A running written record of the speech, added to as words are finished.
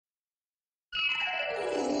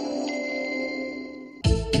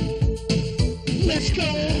Let's go,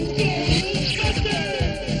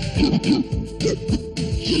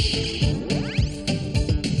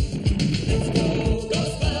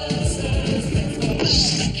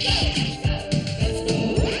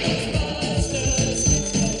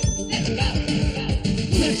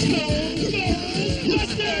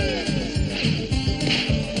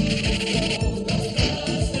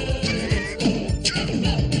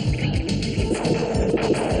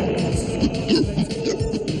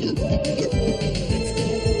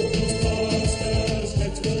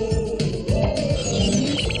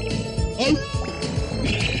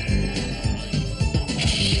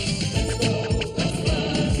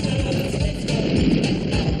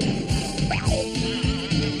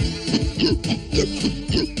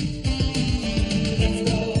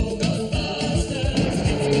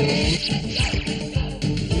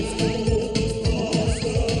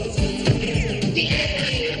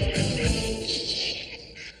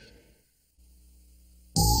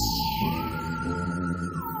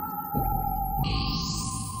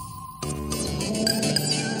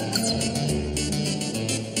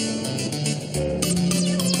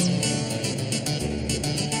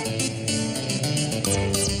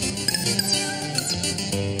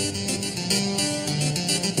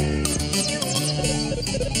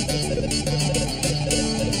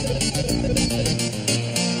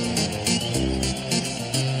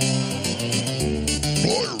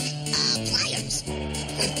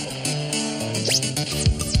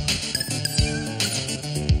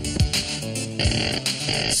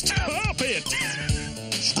 Stop it!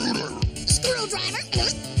 Screwdriver.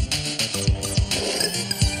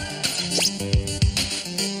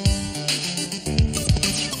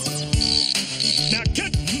 Now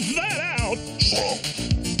cut that out!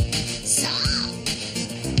 Saw.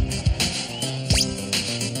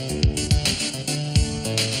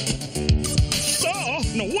 Saw?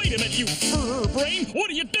 Now wait a minute, you fur brain! What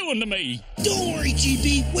are you doing to me? Don't worry,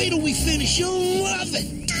 GB. Wait till we finish. You'll love it.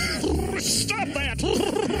 Stop that!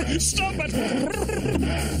 Stop it!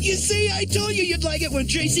 You see, I told you you'd like it when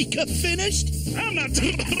Tracy got finished. I'm not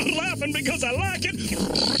laughing because I like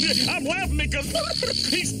it. I'm laughing because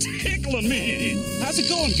he's tickling me. How's it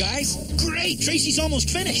going, guys? Great. Tracy's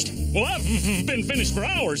almost finished. Well, I've been finished for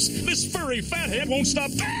hours. This furry fathead won't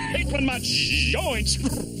stop tickling my joints.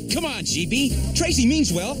 Come on, GB. Tracy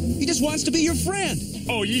means well. He just wants to be your friend.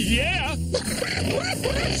 Oh, yeah?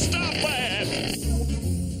 Stop that!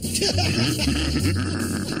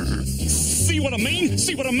 See what I mean?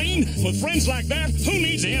 See what I mean? With friends like that, who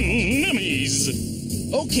needs enemies?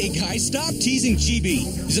 Okay, guys, stop teasing GB.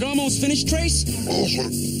 Is it almost finished, Trace?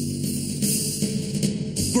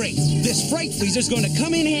 Great. This fright freezer's going to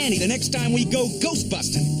come in handy the next time we go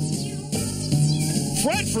ghostbusting.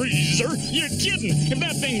 Fright freezer? You're kidding. If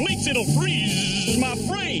that thing leaks, it'll freeze my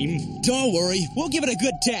frame. Don't worry. We'll give it a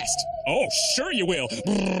good test. Oh, sure you will.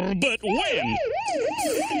 But when?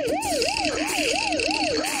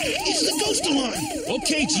 It's the ghost alarm.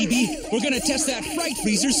 Okay, GB. We're going to test that fright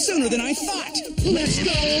freezer sooner than I thought. Let's go,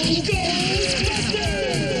 Ghostbusters!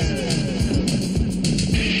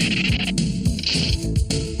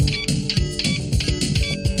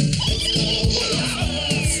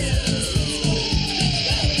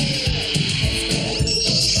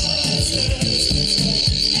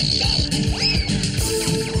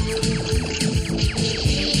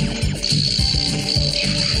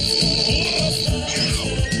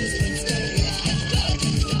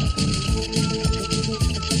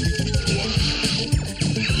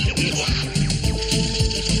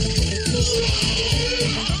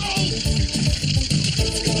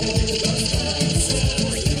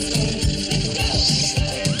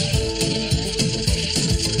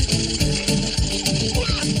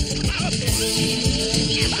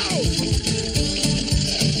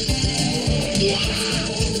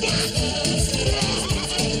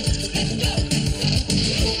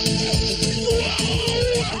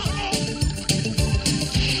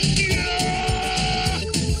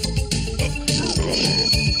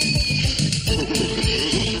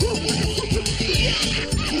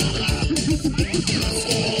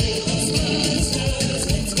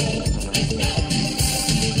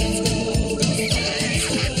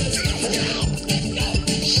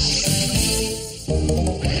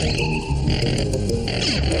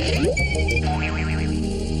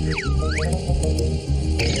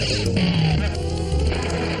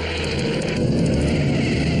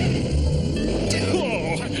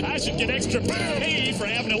 extra pay for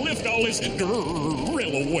having to lift all this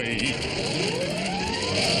grill away.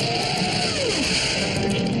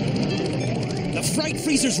 The fright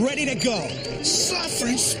freezer's ready to go.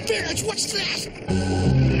 Suffering spirits, what's that?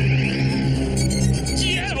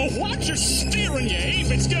 Yeah, what? Watch your steering, you ape.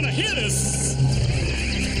 It's gonna hit us.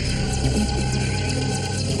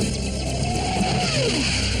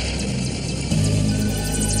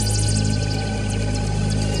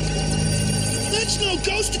 That's no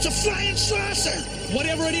ghost, it's a flying saucer.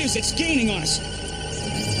 Whatever it is, it's gaining on us.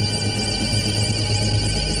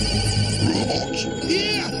 Robots?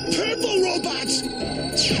 Yeah, purple robots.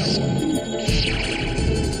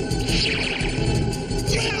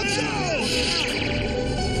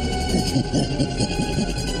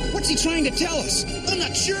 What's he trying to tell us? I'm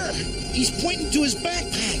not sure. He's pointing to his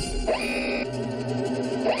backpack.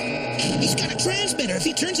 He's got a transmitter. If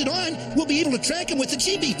he turns it on, we'll be able to track him with the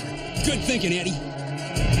G-beeper. Good thinking, Eddie.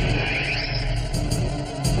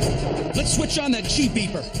 Let's switch on that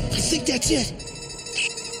G-beeper. I think that's it.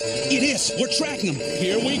 It is. We're tracking him.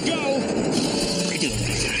 Here we go.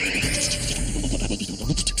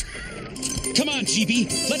 Come on,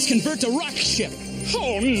 GB. Let's convert to rocket ship.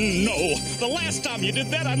 Oh, no. The last time you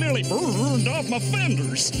did that, I nearly burned off my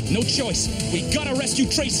fenders. No choice. We gotta rescue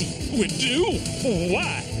Tracy. We do?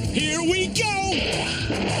 Why? Here we go!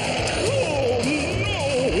 Oh, no!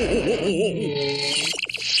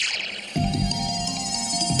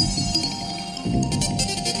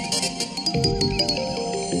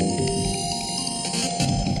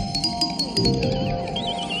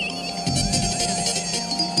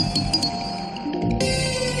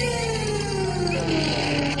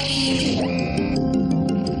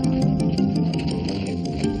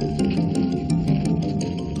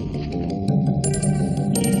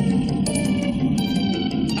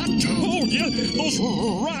 Those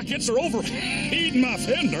rockets are overheating my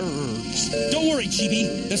fenders. Don't worry,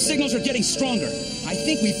 GB. The signals are getting stronger. I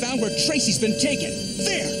think we found where Tracy's been taken.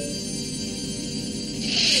 There!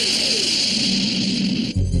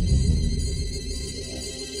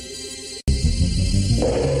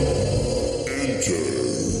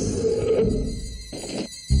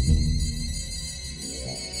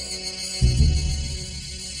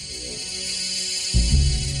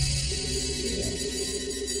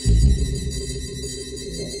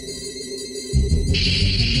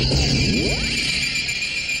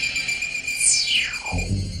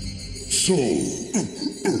 So,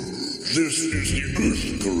 this is the Earth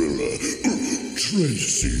Gorilla,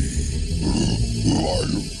 Tracy.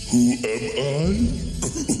 Who am I?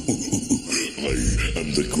 I am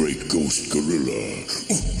the great ghost gorilla.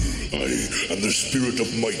 I am the spirit of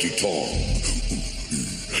Mighty Tom,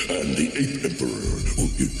 and the Ape Emperor,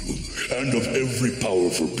 and of every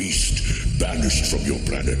powerful beast banished from your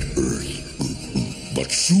planet Earth.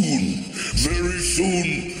 But soon, very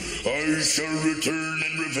soon, I shall return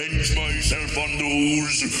and revenge myself on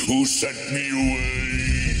those who sent me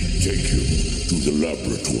away. Take him to the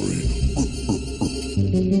laboratory.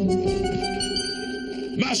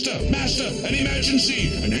 Master, an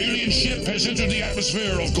emergency! An alien ship has entered the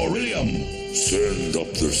atmosphere of Goryllium. Send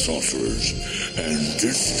up the saucers and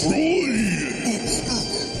destroy.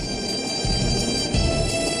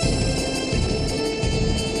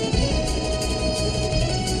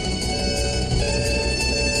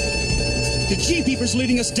 The G-beeper's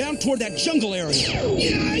leading us down toward that jungle area.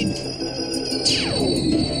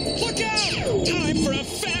 Look out! Time for a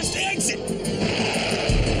fast exit!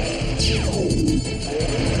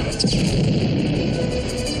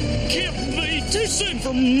 Can't be too soon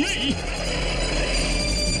for me.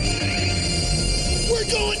 We're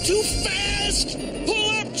going too fast. Pull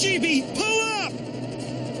up, GB! Pull up!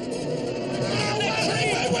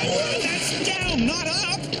 Wait. That's down, not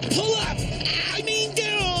up! Pull up. I mean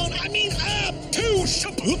down. I mean up. Too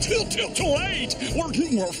late. We're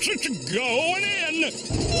going in.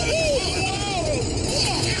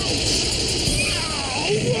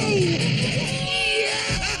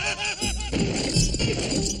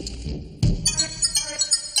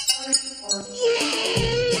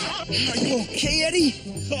 Are you okay, Eddie?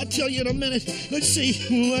 I'll tell you in a minute. Let's see.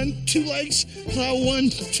 1, 2 legs, 1,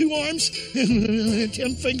 2 arms, and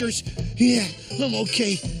 10 fingers. Yeah, I'm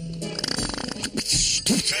okay.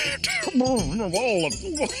 Stupid.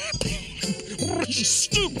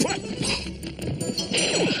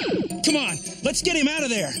 Come on, let's get him out of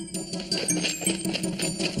there.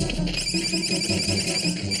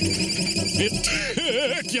 It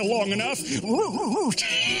took you long enough.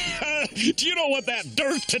 Do you know what that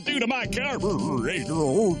dirt could do to my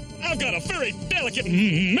carburetor? I've got a very delicate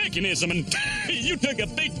mechanism, and you took a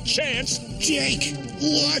big chance. Jake,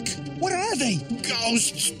 look. What are they?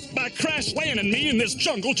 Ghosts. By crash landing me in this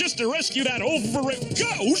jungle just to rescue that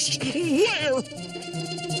ghost? Where?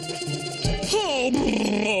 Oh,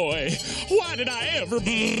 boy. Why did I ever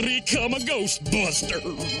become a Ghostbuster?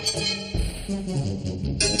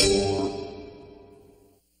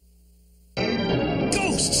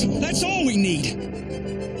 Yes, that's all we need.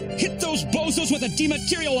 Hit those bozos with a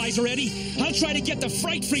dematerializer, Eddie. I'll try to get the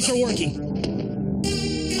fright freezer working.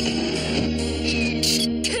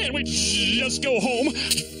 Can't we just go home?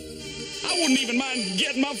 I wouldn't even mind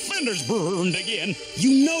getting my fenders burned again.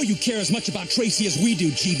 You know you care as much about Tracy as we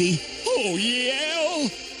do, GB. Oh, yeah?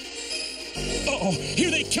 Uh-oh,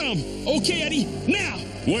 here they come. Okay, Eddie, now.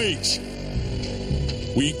 Wait.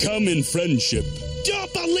 We come in friendship.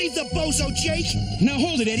 Don't believe the bozo, Jake! Now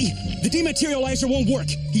hold it, Eddie. The dematerializer won't work.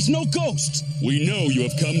 He's no ghost. We know you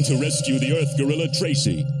have come to rescue the Earth Gorilla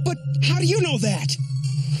Tracy. But how do you know that?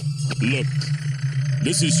 Look,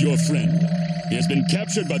 this is your friend. He has been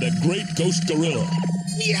captured by that great ghost gorilla.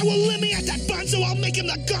 Yeah, well, let me at that bonzo. I'll make him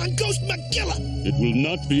the Gone Ghost McGilla. It will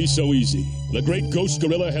not be so easy. The great ghost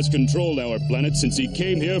gorilla has controlled our planet since he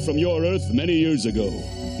came here from your Earth many years ago.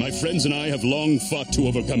 My friends and I have long fought to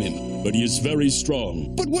overcome him, but he is very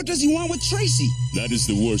strong. But what does he want with Tracy? That is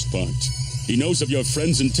the worst part. He knows of your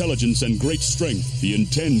friend's intelligence and great strength. He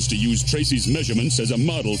intends to use Tracy's measurements as a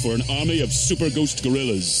model for an army of super ghost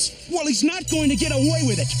gorillas. Well, he's not going to get away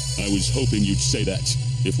with it. I was hoping you'd say that.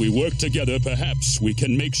 If we work together, perhaps we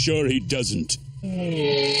can make sure he doesn't.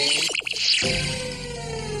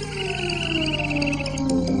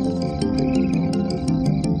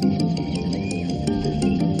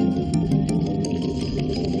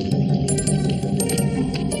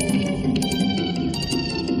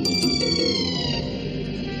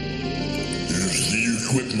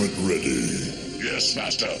 Equipment ready. Yes,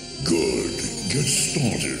 Master. Good. Get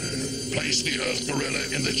started. Place the Earth Gorilla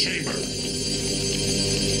in the chamber.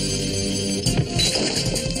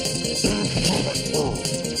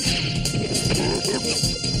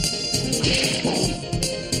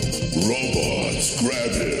 Robots,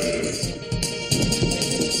 grab him.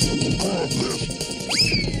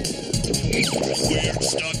 We're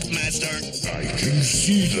stuck, Master. I can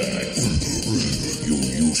see that. You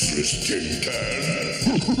useless tin can.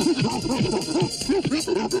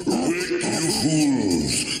 Quick, you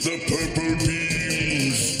fools! The purple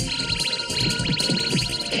beams!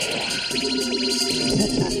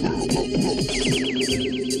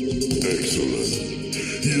 Excellent.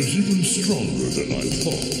 He is even stronger than I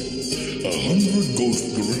thought. 100 ghost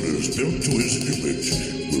gorillas built to his image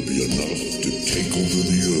will be enough to take over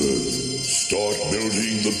the Earth. Start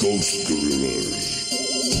building the ghost gorillas.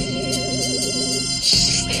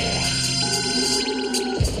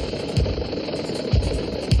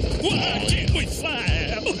 Why can't we fly?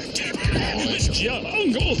 This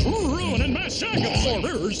jungle's ruining my shock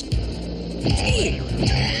absorbers.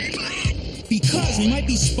 Because we might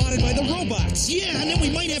be spotted by the robots. Yeah, and then we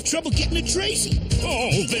might have trouble getting to Tracy.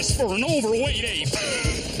 All this for an overweight ape.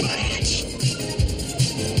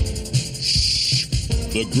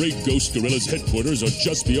 The great ghost gorilla's headquarters are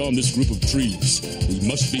just beyond this group of trees. We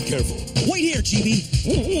must be careful. Wait here, GB.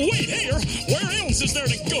 Wait here? Where else is there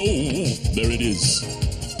to go? There it is.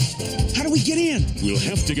 How do we get in? We'll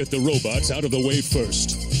have to get the robots out of the way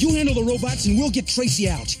first. You handle the robots and we'll get Tracy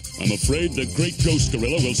out. I'm afraid the great ghost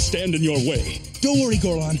gorilla will stand in your way. Don't worry,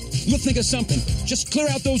 Gorlon. We'll think of something. Just clear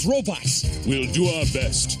out those robots. We'll do our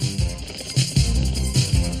best.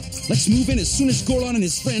 Let's move in as soon as Gorlon and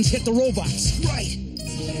his friends hit the robots. Right.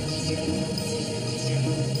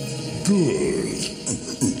 Good.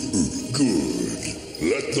 Good.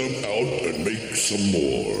 Let them out and make some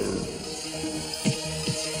more.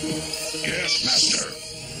 Yes, Master.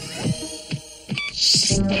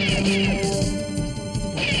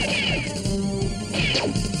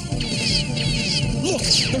 Look,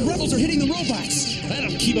 the rebels are hitting the robots.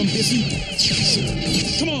 That'll keep them busy.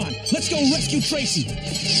 Come on, let's go rescue Tracy.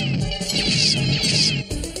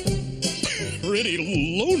 Pretty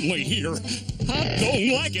lonely here. I don't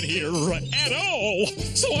like it here at all.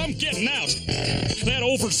 So I'm getting out. That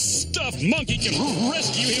overstuffed monkey can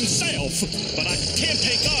rescue himself. But I can't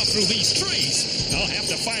take off through these trees. I'll have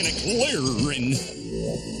to find a clearing.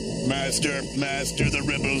 Master, the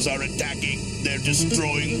rebels are attacking. They're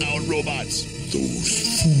destroying our robots.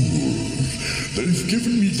 Those fools. They've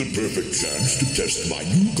given me the perfect chance to test my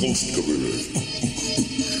new ghost gorillas.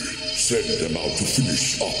 Send them out to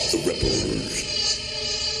finish off the rebels.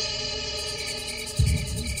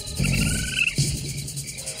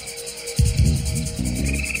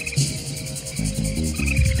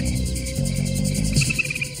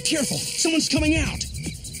 Careful, someone's coming out.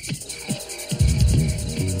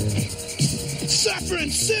 Suffer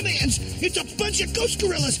and Simeons! It's a bunch of ghost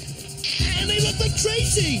gorillas! And they look like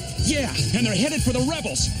Tracy! Yeah, and they're headed for the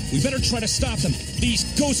rebels. We better try to stop them. These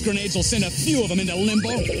ghost grenades will send a few of them into limbo.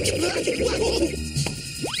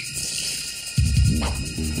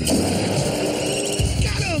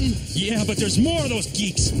 Got him! Yeah, but but there's more of those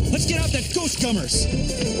geeks. Let's get out that ghost gummers.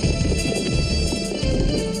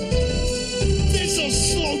 This'll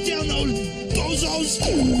slow down those bozos.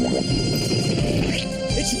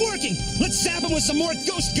 It's working. Let's zap them with some more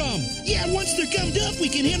ghost gum. Yeah, once they're gummed up, we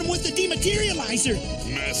can hit them with the dematerializer.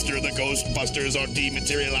 Master, the Ghostbusters are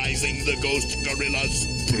dematerializing the ghost gorillas.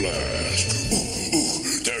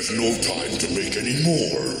 Blast. There's no time to make any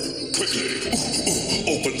more. Quickly,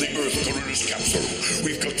 open the Earth Gorilla's capsule.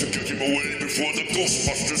 We've got to get him away before the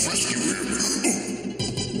Ghostbusters rescue him.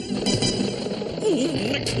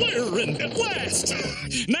 McLaren, at last!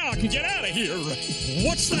 Now I can get out of here.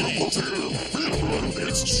 What's that?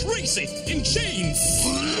 It's Tracy in chains.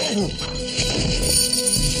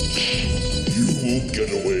 You won't get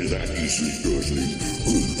away that easily, Earthling.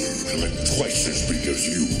 I'm twice as big as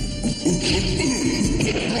you.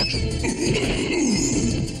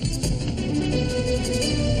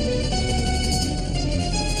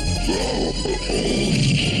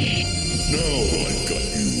 Now I've got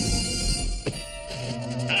you.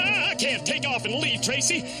 I can't take off and leave,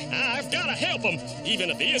 Tracy. I've got to help him, even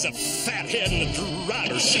if he is a fathead in the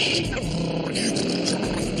driver's seat.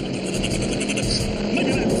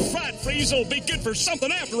 Maybe that fried freeze will be good for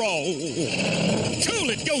something after all. Cool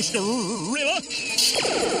it, Ghost Gorilla.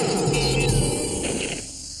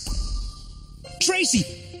 Tracy!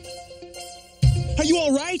 Are you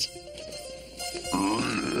all right?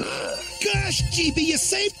 Gosh, GB, you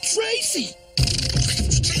saved Tracy.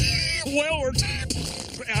 Well,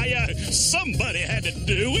 somebody had to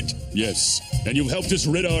do it. Yes, and you've helped us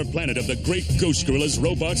rid our planet of the great ghost gorillas,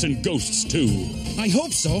 robots, and ghosts, too. I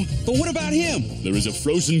hope so, but what about him? There is a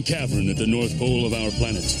frozen cavern at the North Pole of our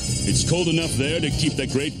planet. It's cold enough there to keep the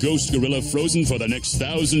great ghost gorilla frozen for the next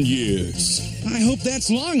 1,000 years. I hope that's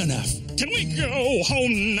long enough. Can we go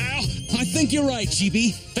home now? I think you're right,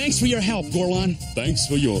 GB. Thanks for your help, Gorlon. Thanks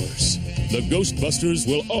for yours. The Ghostbusters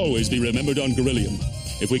will always be remembered on Gorillium.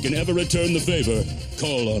 If we can ever return the favor,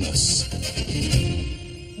 call on us.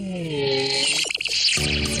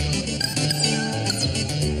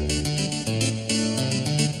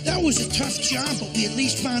 That was a tough job, but we at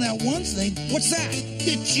least found out one thing. What's that?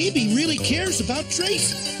 That GB really cares about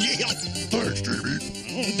Tracy. Yeah, thanks, Jamie.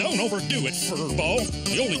 Oh, don't overdo it, Furball.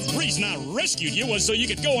 The only reason I rescued you was so you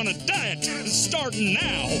could go on a diet, starting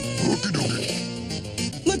now.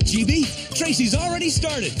 Look, GB, Tracy's already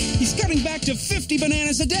started. He's cutting back to 50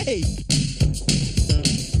 bananas a day.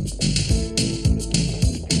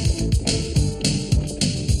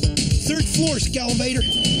 Third floor, Scalavator.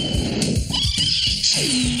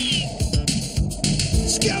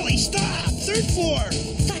 Scully, stop! Third floor!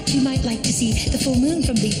 Thought you might like to see the full moon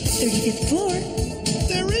from the 35th floor.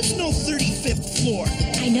 There is no 35th floor.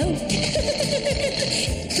 I know.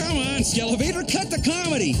 Come on, Scalavator, cut the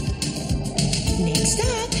comedy. Next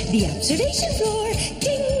up, the observation floor.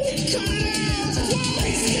 Ding!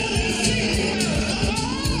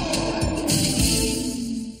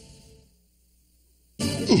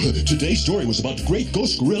 Today's story was about the great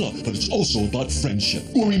ghost gorilla, but it's also about friendship.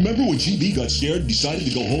 Well, remember when GB got scared and decided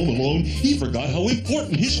to go home alone? He forgot how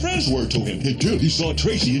important his friends were to him until he saw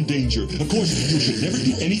Tracy in danger. Of course, you should never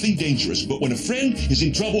do anything dangerous, but when a friend is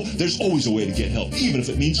in trouble, there's always a way to get help, even if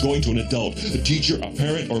it means going to an adult, a teacher, a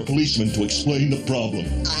parent, or a policeman to explain the problem.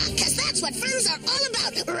 'Cause that's what friends are all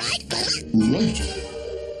about, right? Right.